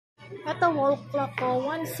Ito wall clock ko,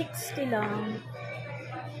 160 lang.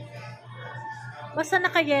 Basta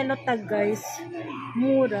naka-yellow tag guys.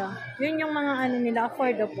 Mura. Yun yung mga ano nila,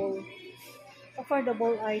 affordable.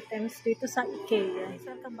 Affordable items dito sa Ikea.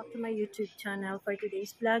 Welcome back to my YouTube channel for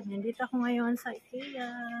today's vlog. Nandito ako ngayon sa Ikea.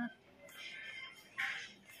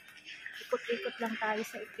 Ikot-ikot lang tayo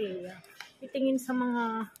sa Ikea. Titingin sa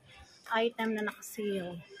mga item na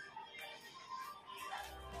naka-sale.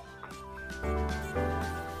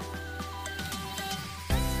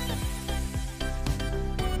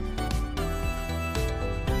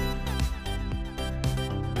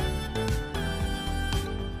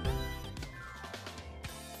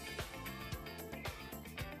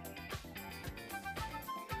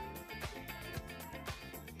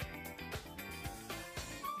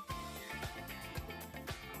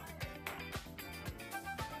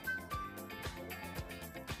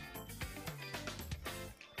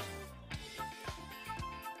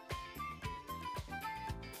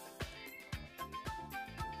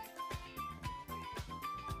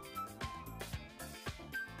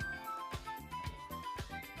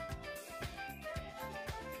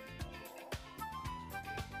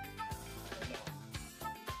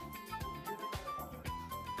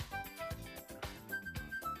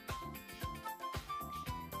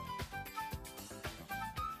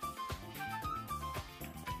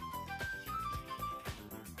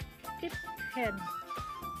 Tip head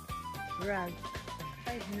rag,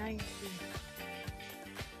 $5.90.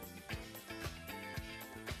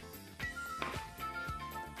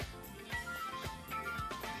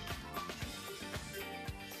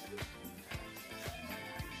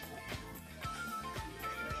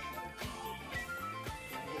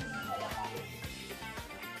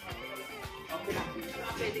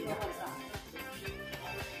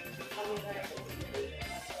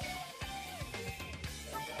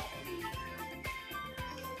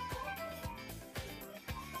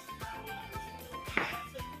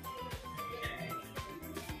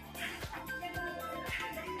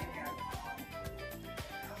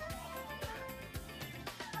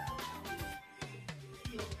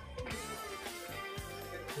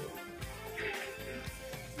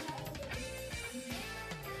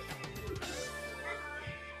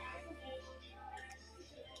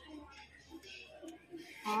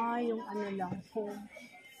 Yung ano lang po.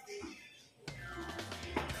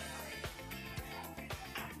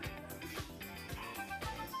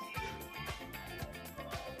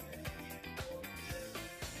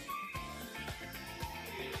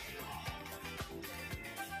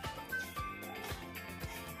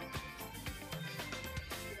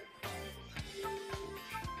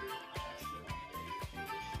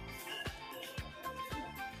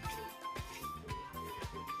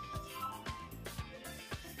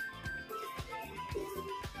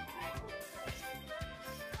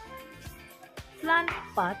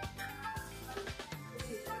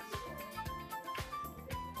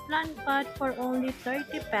 Plant pot for only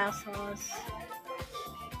 30 pesos.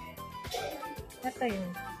 Ito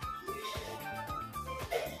yun.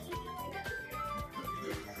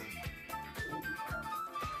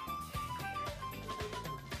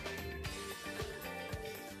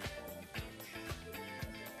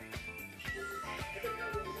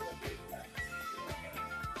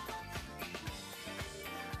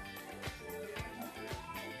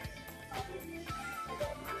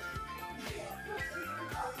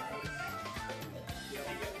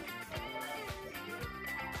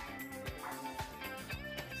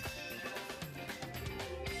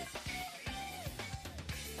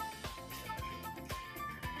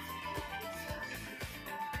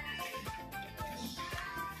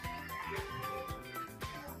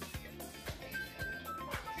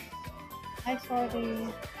 Ay, sorry.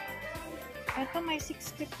 Ito may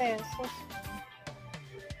 60 pesos.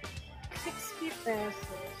 60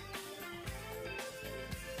 pesos.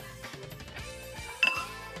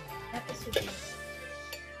 Ito sige.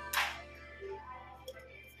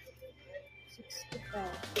 60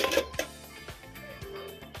 pesos.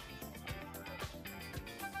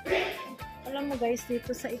 Alam mo guys,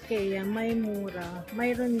 dito sa Ikea, may mura.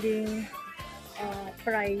 Mayroon ding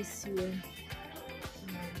price yun.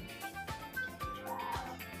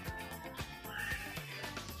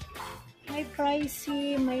 May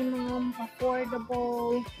pricey, may mga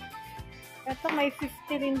affordable. Ito may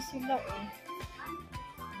 50 rin sila eh.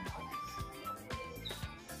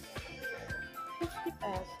 50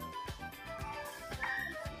 pesos.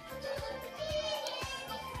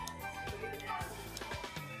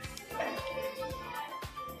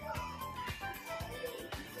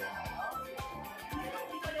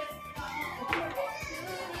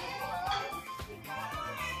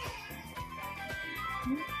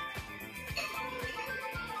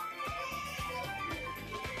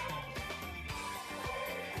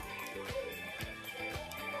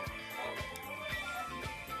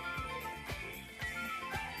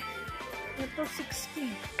 Ito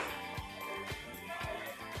 60.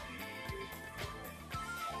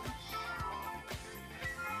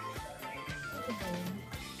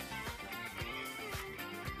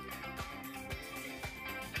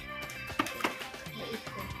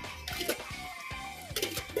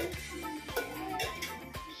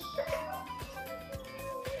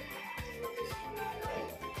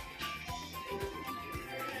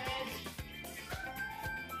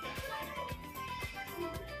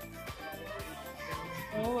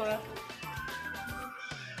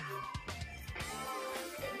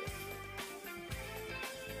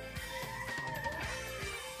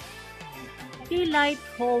 Tea light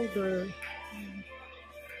holder.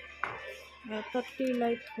 Ito tea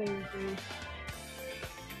light holder.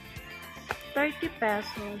 30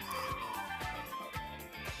 pesos.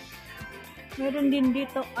 Meron din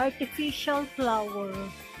dito artificial flower.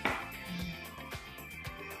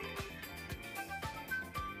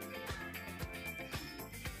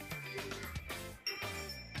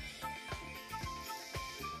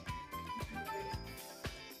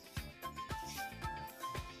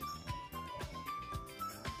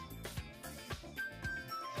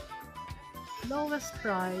 Lowest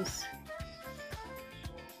price.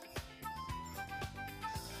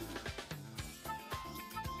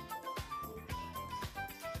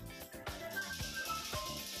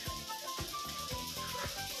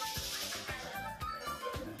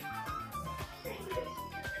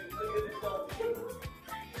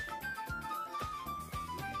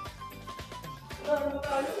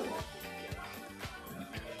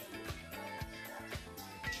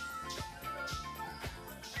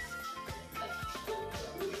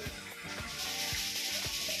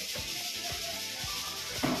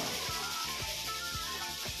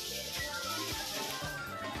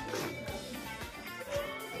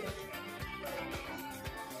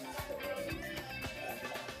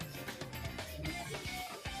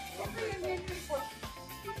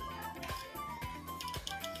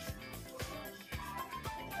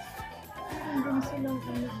 Hanggang silang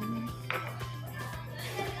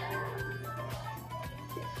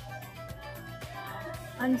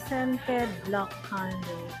unscented black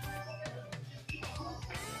candle.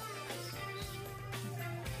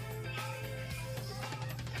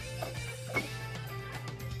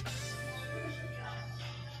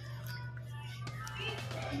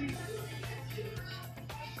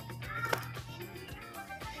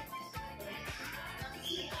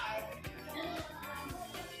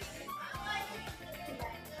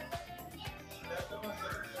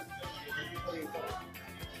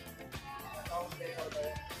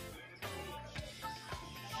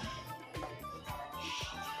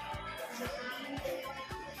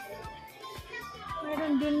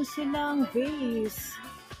 Meron din silang vase.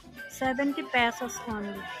 70 pesos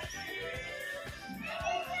only.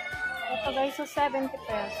 Ito guys, so 70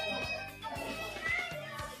 pesos.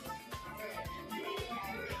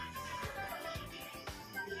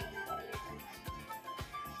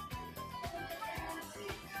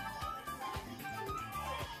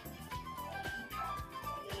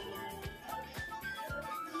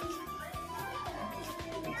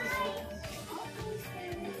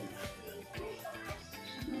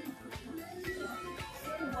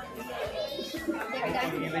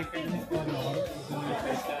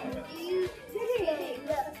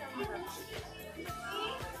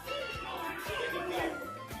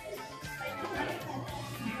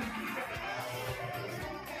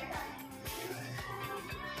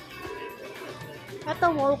 Ito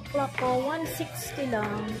wall clock ko, 160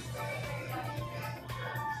 lang.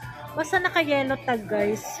 Basta naka-yellow tag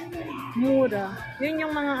guys. Mura. Yun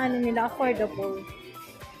yung mga ano nila, affordable.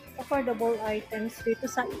 Affordable items dito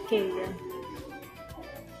sa Ikea.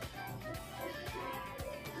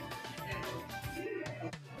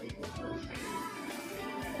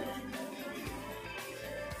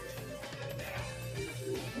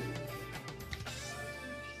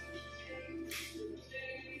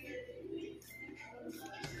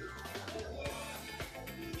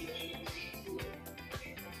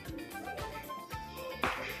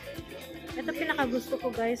 Ito pinakagusto ko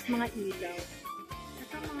guys, mga ilaw.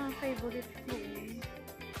 Ito mga favorite ko.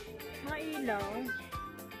 Mga ilaw.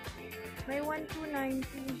 May 1,290.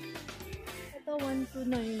 Ito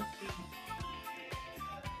 1,290.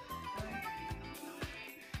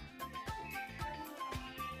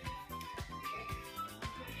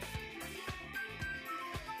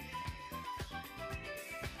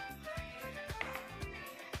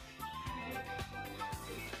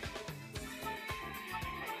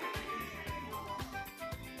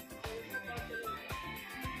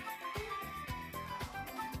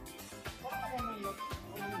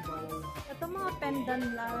 Ito mga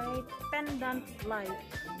Pendant light.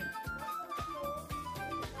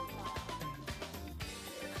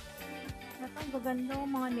 Ito ang gaganda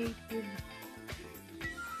mga native.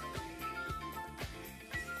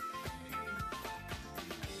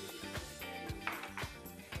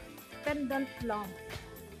 Pendant lamp.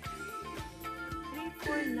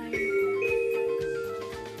 349.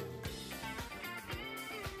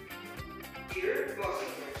 Dear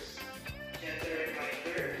customers, gentle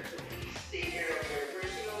reminder, please take care of your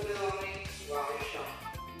personal belongings while you shop.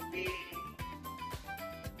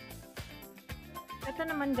 Ito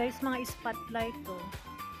naman guys, mga spotlight to.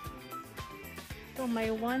 So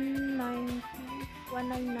may 1990.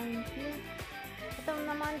 Ito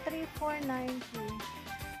naman 3490.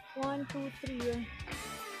 1, 2, 3.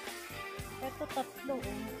 Ito tatlo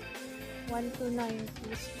oh.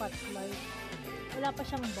 1290 spotlight. Wala pa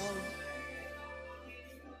siyang bulb.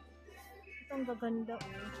 Ito ang gaganda oh.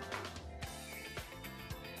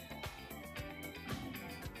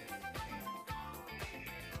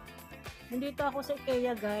 Nandito ako sa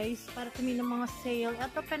Ikea guys para tumingin ng mga sale.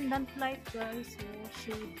 Ito pendant light guys. Oh,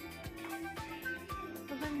 shade.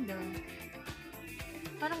 Maganda.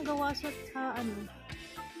 Parang gawa siya sa ano.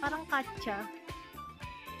 Parang katsa.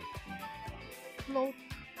 Float.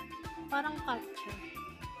 Parang katsa.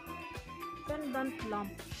 Pendant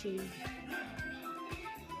lamp shade.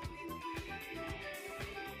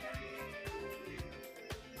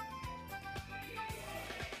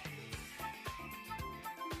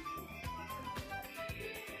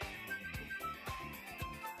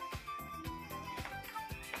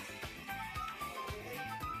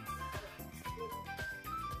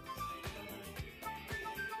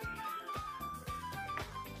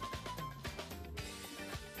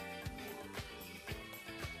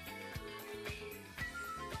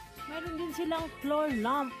 Meron din silang floor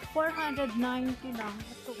lamp. 490 lang.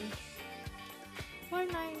 Ito eh.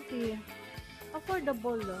 490.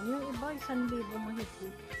 Affordable lang. Yung iba, 1,000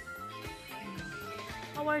 mahigit.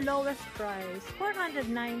 Our lowest price.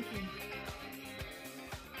 490.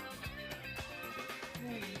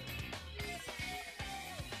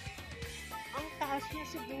 Ang taas niya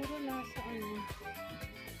siguro nasa ano.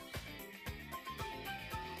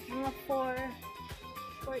 Mga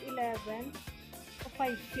 411.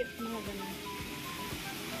 5 feet, mga ganun.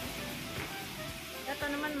 Ito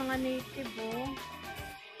naman mga native oh.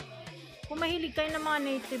 Kung mahilig kayo ng mga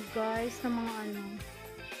native guys, ng mga ano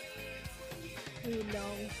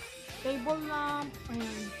ilaw, table lamp,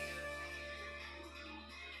 ayan.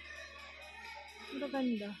 Ang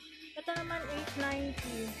ganda. Ito naman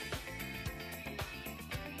 890.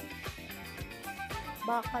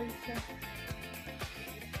 Bakal siya.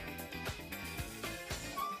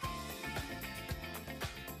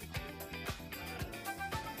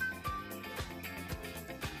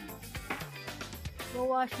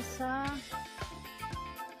 Gawa siya sa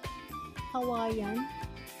Hawaiian.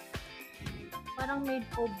 Parang made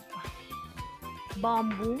of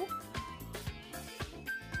bamboo.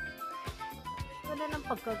 Wala ng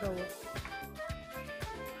pagkagawa.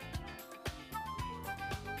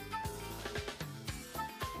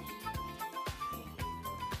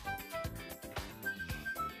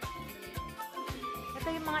 Ito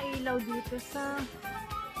yung mga ilaw dito sa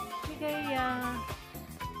Ikea.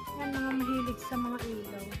 Yan, mga mahilig sa mga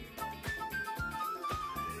ilaw.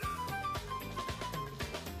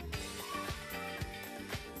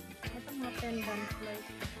 Ito mga pendant light.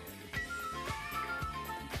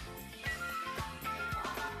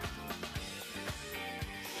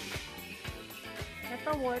 Ito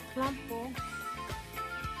work lamp po.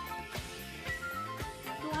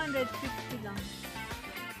 250 lang.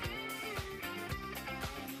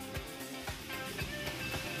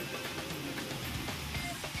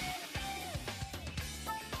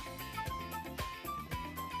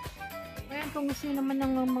 Ayan, kung gusto nyo naman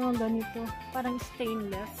ng mga ganito, parang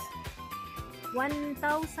stainless.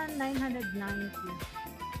 1,990.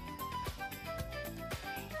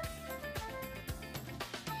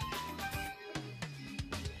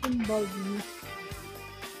 Yung bulb niya.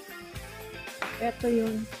 Ito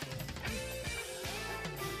yun.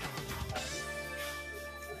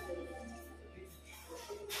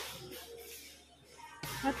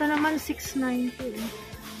 Ito naman 690.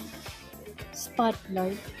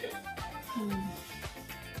 Spotlight.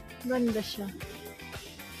 Ganda siya.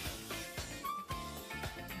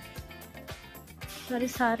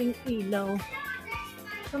 Sari-saring ilaw.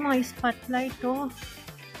 Ito mga spotlight to.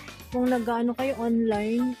 Kung nag-ano kayo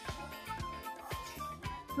online.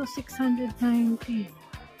 So 690.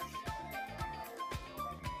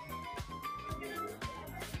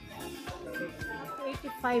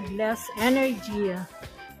 $85 less energy.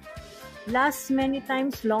 lasts many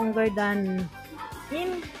times longer than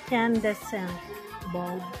incandescent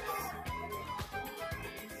bulbs.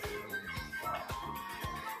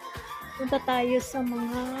 Punta tayo sa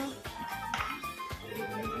mga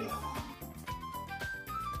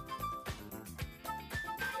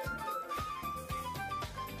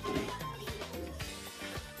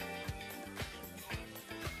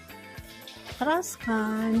trash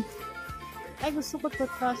can. Ay, gusto ko to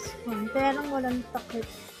trash can. Kaya lang walang takip.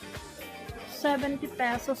 70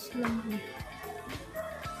 pesos lang.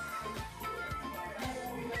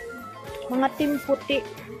 Mga team puti.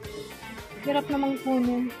 Hirap namang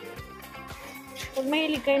kunin. Pag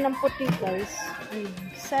mahilig kayo ng puti, guys,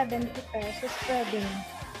 70 pesos. Pwede na.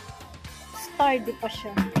 Sturdy pa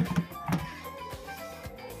siya.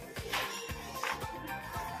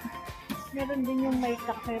 Meron din yung may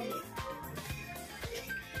takip.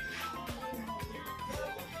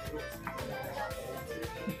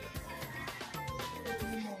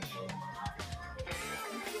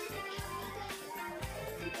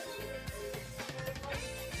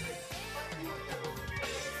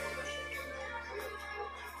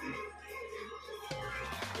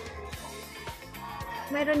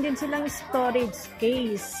 Meron din silang storage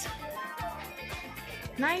case.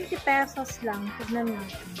 90 pesos lang. Tignan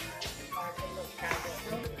natin.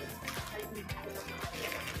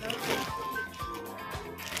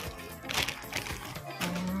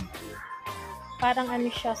 Parang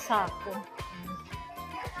ano siya, sako.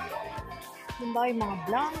 Yung ba yung mga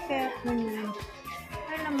blanket. Ano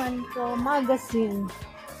naman to? Magazine.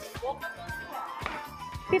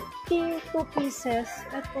 52 pieces.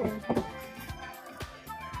 Ito.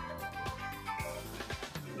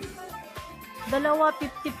 Dalawa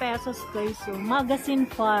 50 pesos guys. So, magazine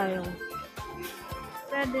file.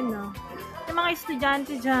 Pwede na. Yung mga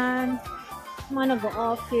estudyante dyan, mga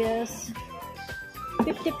nag-office,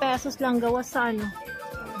 50 pesos lang gawa sa ano,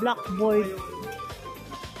 blackboard.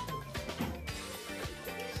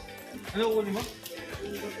 Ano kunin mo?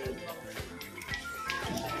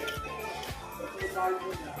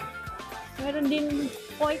 Meron din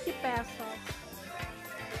 40 pesos.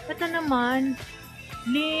 Ito naman,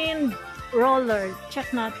 lint roller. Check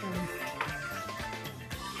natin.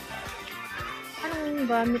 Anong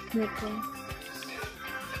gamit nito?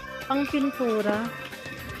 Pang pintura.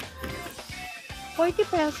 40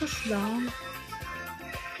 pesos lang.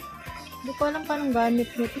 Hindi ko alam paano gamit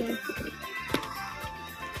nito.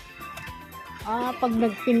 Pag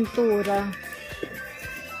nagpintura.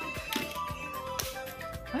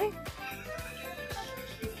 Ay.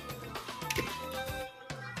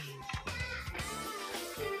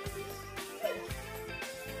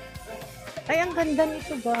 Ay, ang ganda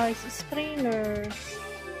nito guys. Strainer.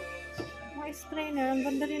 Mga strainer. Ang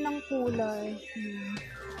ganda rin ng kulay.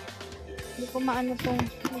 Hindi ko maano itong.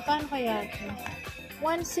 Magkano kaya ito?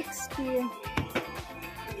 160.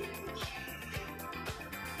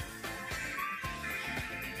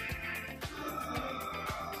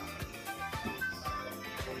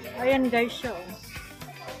 Ayan guys siya.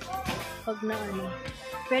 Pag na ano.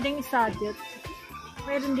 Pwedeng isadit.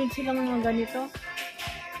 Meron din silang mga ganito.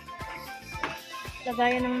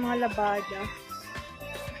 Lagayan ng mga labada.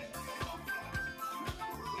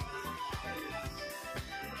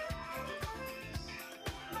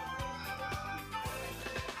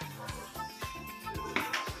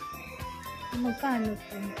 Magkano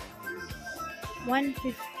ito?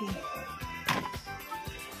 150.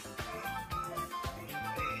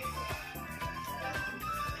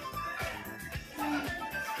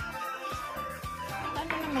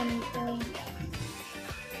 Ano naman ito?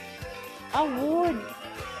 Wood.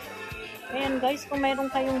 Ayan guys, kung mayroon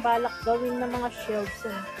kayong balak gawin ng mga shelves,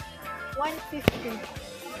 150.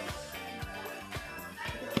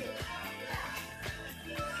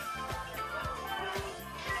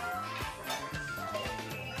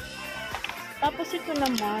 Tapos ito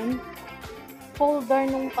naman, holder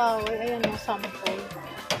ng kahoy. Ayan ang sample.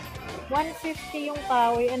 150 yung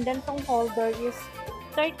kahoy, and then tong holder is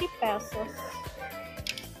 30 pesos.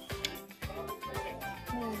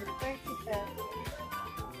 30 pesos.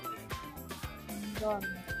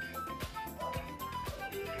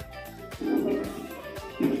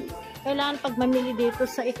 Kailangan pag mamili dito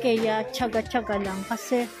sa Ikea, tsaga-tsaga lang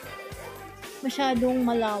kasi masyadong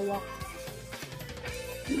malawak.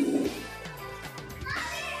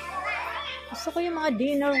 Gusto ko yung mga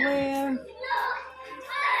dinnerware,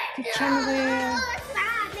 kitchenware.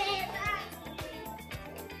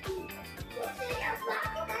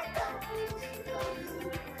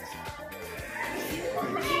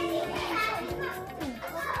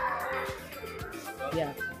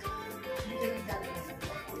 Yeah.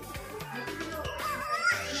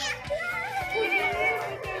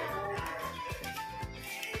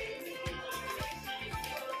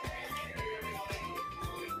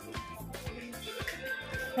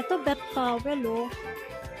 Ito, bet towel, oh.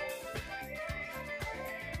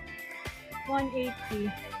 180.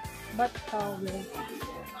 Bat towel.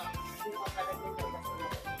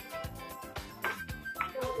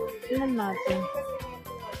 Tingnan natin.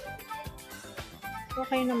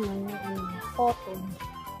 Okay naman yung cotton.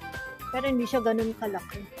 Pero hindi siya ganun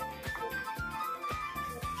kalaki.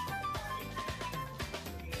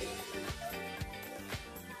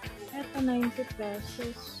 Ito, 90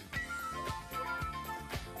 pesos.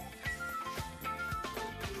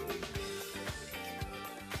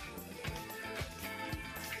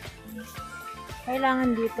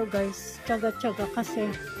 Kailangan dito guys, tsaga-tsaga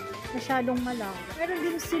kasi masyadong malawak. Meron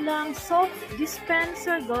din silang soft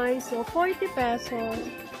dispenser guys, so 40 pesos.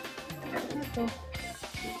 Ito.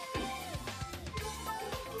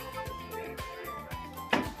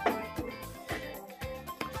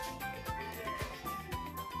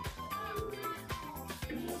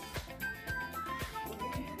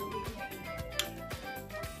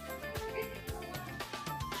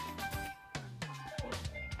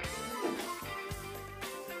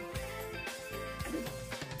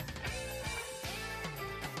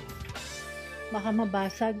 Baka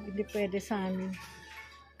mabasag, hindi pwede sa amin.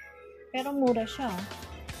 Pero mura siya,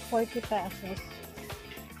 40 pesos.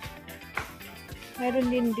 Meron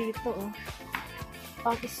din dito, oh,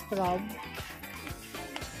 pang scrub.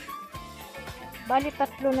 Bali,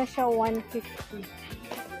 tatlo na siya, 150.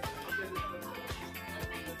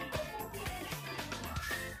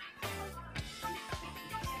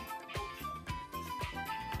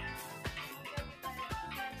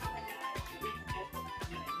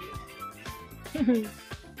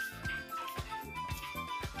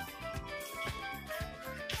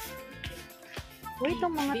 Uy,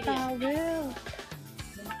 itong mga towel.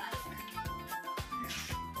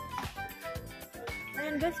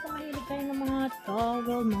 Ayan guys, kung mahilig kayo ng mga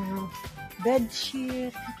towel, mga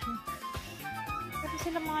bedsheet. Kasi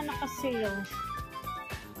sila mga nakasale.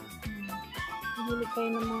 Mahilig kayo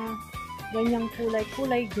ng mga ganyang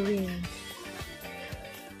kulay green.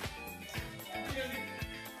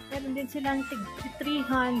 Meron din silang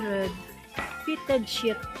 300 fitted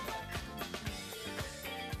sheet.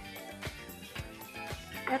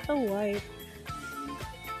 Ito white.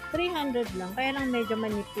 300 lang. Kaya lang medyo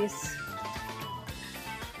manipis.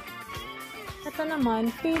 Ito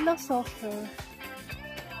naman, pillow softer.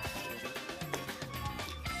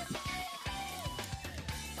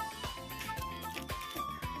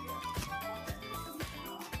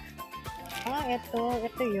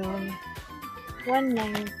 Ito yun.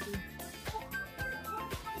 190.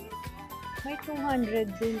 May 200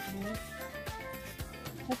 din.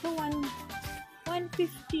 Ito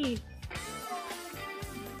 150.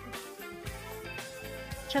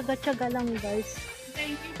 Tsaga-tsaga lang guys.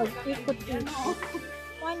 Pag-ikot-ikot.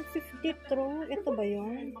 150 true. Ito ba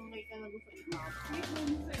yun?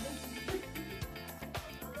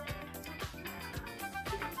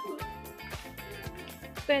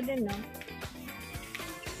 Pwede na.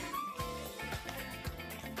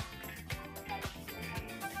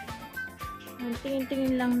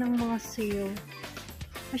 Tingin-tingin lang ng mga sale.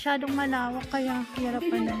 Masyadong malawak kaya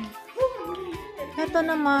hirapan na. Ito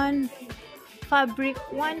naman, fabric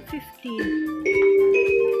 150.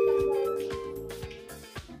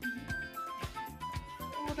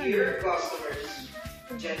 Dear customers,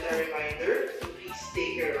 gentle reminder to please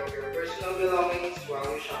take care of your personal belongings while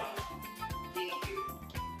you shop. Thank you.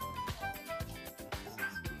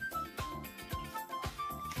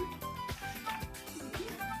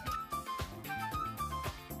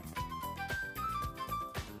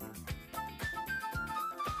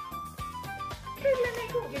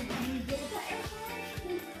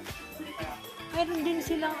 Meron din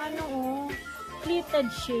silang pleated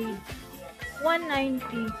shade. 190.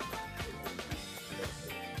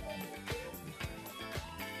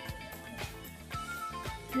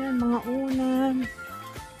 Yan, mga unan.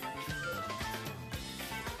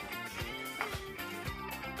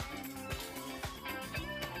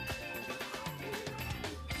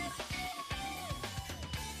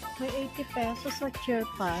 May 80 pesos sa chair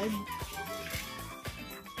pad.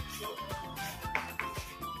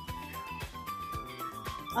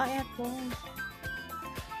 Eto.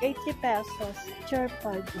 80 pesos. Chair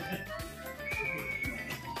pad.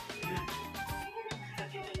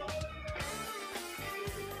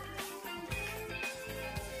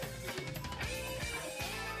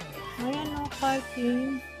 Ayan o,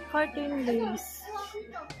 curtain. Curtain lace.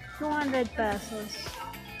 200 pesos.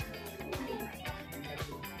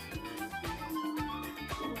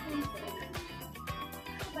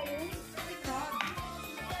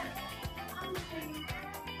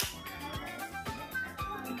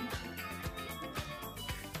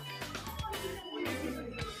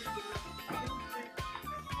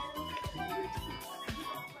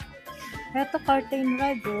 Ito, curtain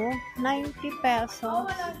rod, oh. 90 pesos.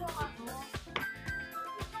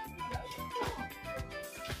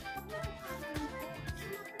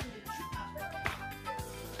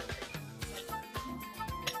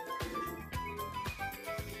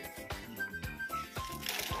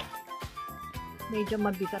 Medyo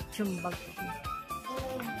mabigat yung bag ko.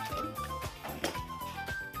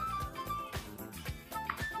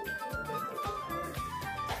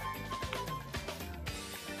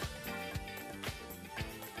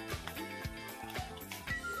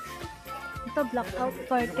 Ito, blackout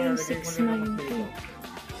curtain, 690.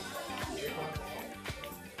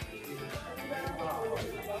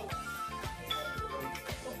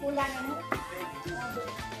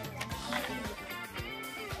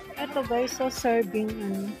 Ito guys, so serving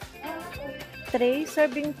tray,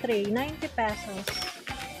 serving tray, 90 pesos.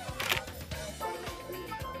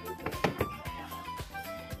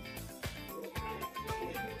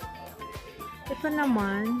 Ito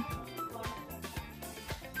naman,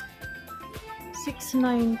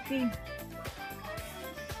 690.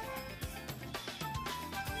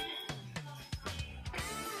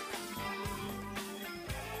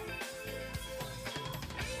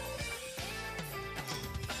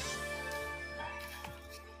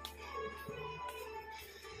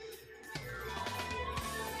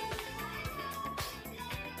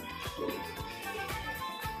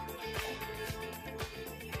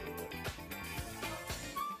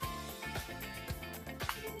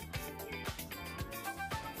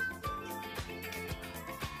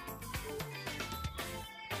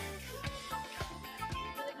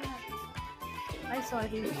 Ay,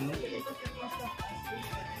 sorry.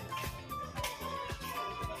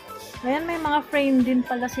 Ayan, may mga frame din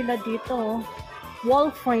pala sila dito.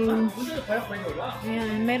 Wall frame.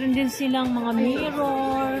 Ayan, meron din silang mga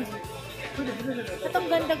mirror.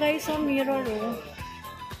 Itong ganda guys, so mirror, oh.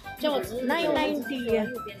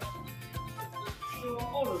 990.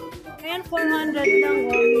 Ayan, 400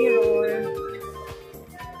 lang, oh, mirror.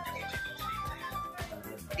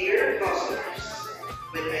 Dear customers,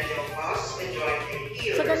 with minimal cost, enjoy the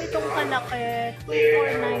healers. Sa ganitong kalaki,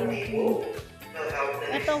 490.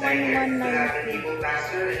 Ito, 1190.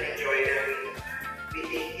 Faster and enjoy their meal. We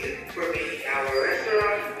thank you for making our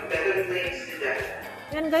restaurant a better place today.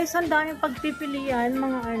 Yan guys, ang daming pagpipilian,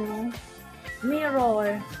 mga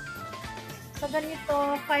mirror. Sa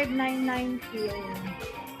ganito, 5,990. Ayan.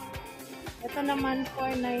 Ito naman,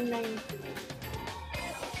 4,990.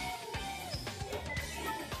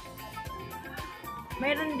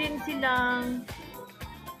 Meron din silang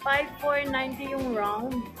 5,490 yung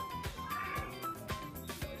round.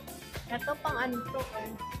 Ito pang to,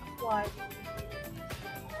 quad.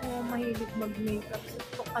 Oh, mahilig mag-makeup sa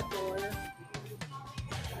tokador.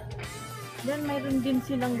 Then, mayroon din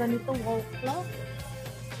silang ganito wall clock.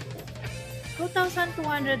 2,290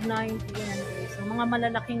 yan guys. So, mga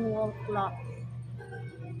malalaking wall clock.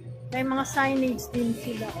 May mga signage din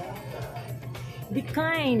sila. The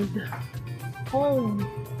Kind Home.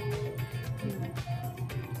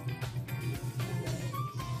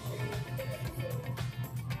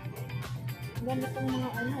 Ganitong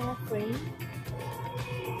mga frame.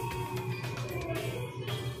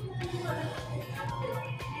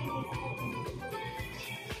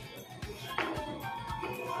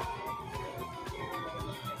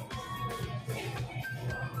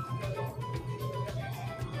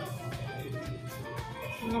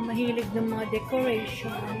 Mga mahilig ng mga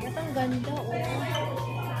decoration. At ang ganda, oh.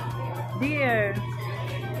 Dear.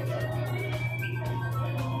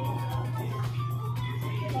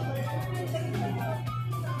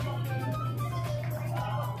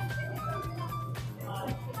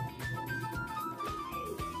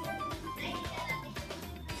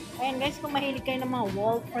 Ayan guys, kung mahilig kayo ng mga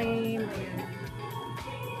wall frame, ayan.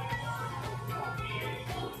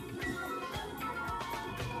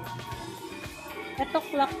 Ito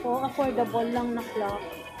clock ko, affordable lang na clock.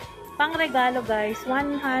 Pang regalo guys,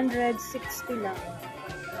 160 lang.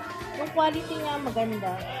 Yung quality niya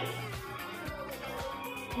maganda.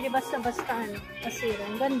 Hindi basta-basta kasira.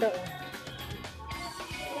 Ang ganda, oh.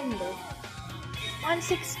 Ganda.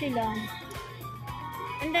 160 lang.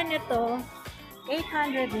 And then ito,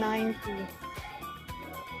 890.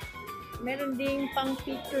 Meron ding pang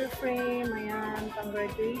picture frame, ayan, pang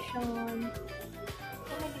graduation.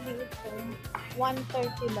 Ito maliliit ko.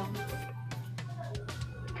 130 lang.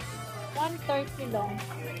 130 lang.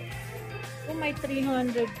 Oh, may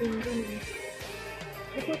 300 din dun.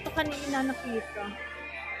 Ito kanina nakita.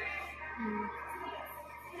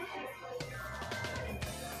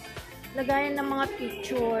 Lagayan ng mga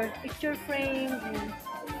picture frame, ayan.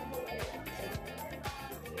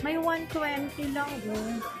 May 120 lang,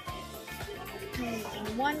 oh.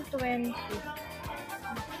 120.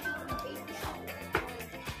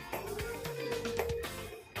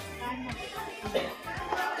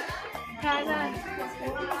 Kaya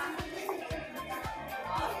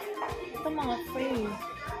ito mga frame.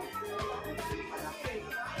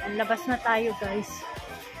 Labas na tayo guys.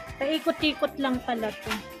 Paikot-ikot lang pala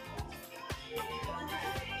to.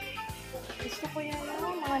 Gusto ko yan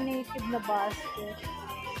mga native na basket.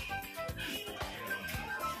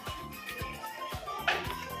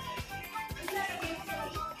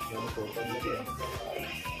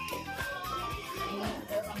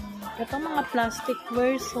 Ito mga plastic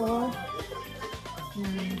wares, oh.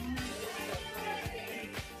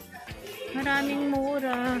 Maraming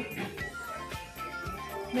mura.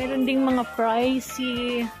 Meron ding mga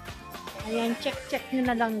pricey. Ayan, check nyo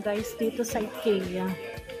na lang guys dito sa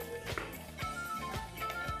Ikea.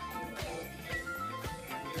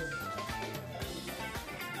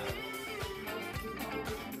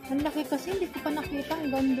 Ang laki kasi, hindi ko pa nakita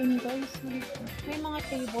ang gandun guys. May mga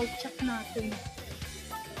table, check natin.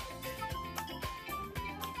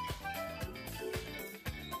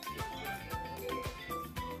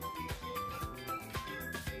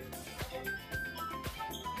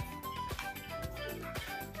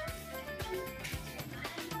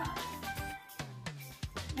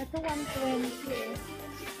 Ito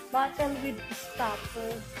 120 bottle with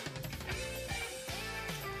stopper.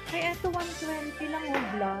 Ay, ito 120 lang o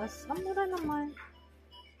glass. Ang mura naman.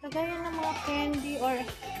 Lagayan ng mga candy or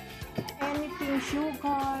anything,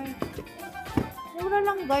 sugar. Mura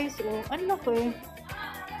lang guys, oh. Ang laki.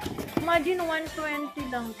 Imagine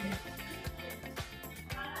 120 lang.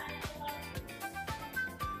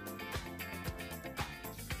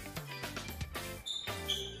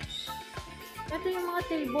 Ito yung mga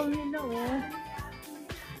table nila, oh.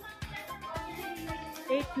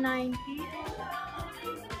 890.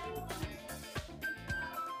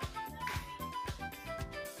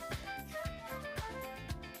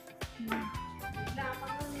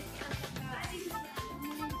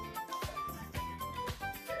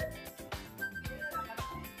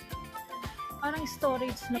 Parang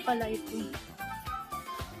storage na pala ito.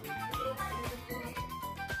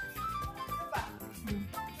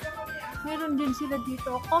 Meron din sila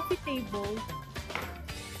dito, coffee table.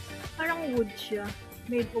 Parang wood siya.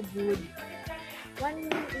 Made of wood.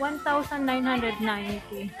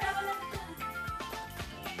 1,990.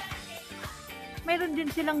 Meron din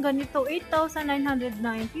silang ganito,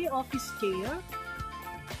 8,990 office chair.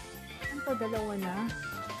 Ito, dalawa na.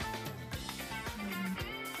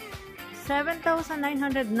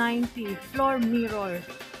 7,990 floor mirror.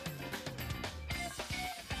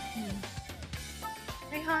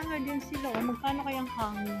 May hanger din sila. O, magkano kayang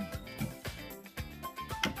hanger?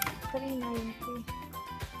 390.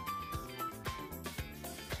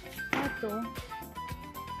 Ito,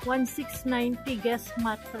 1,690 guest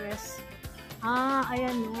mattress. Ah,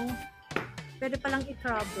 ayan o. Pwede palang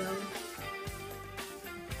i-travel.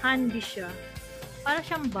 Handy siya. Para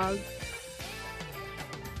siyang bag.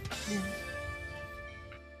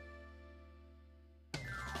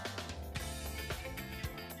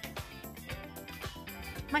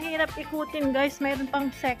 Mahirap ikutin guys, mayroon pang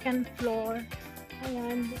second floor.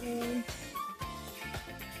 Ayan, and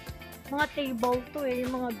mga table to eh,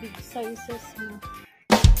 yung mga big sizes mo.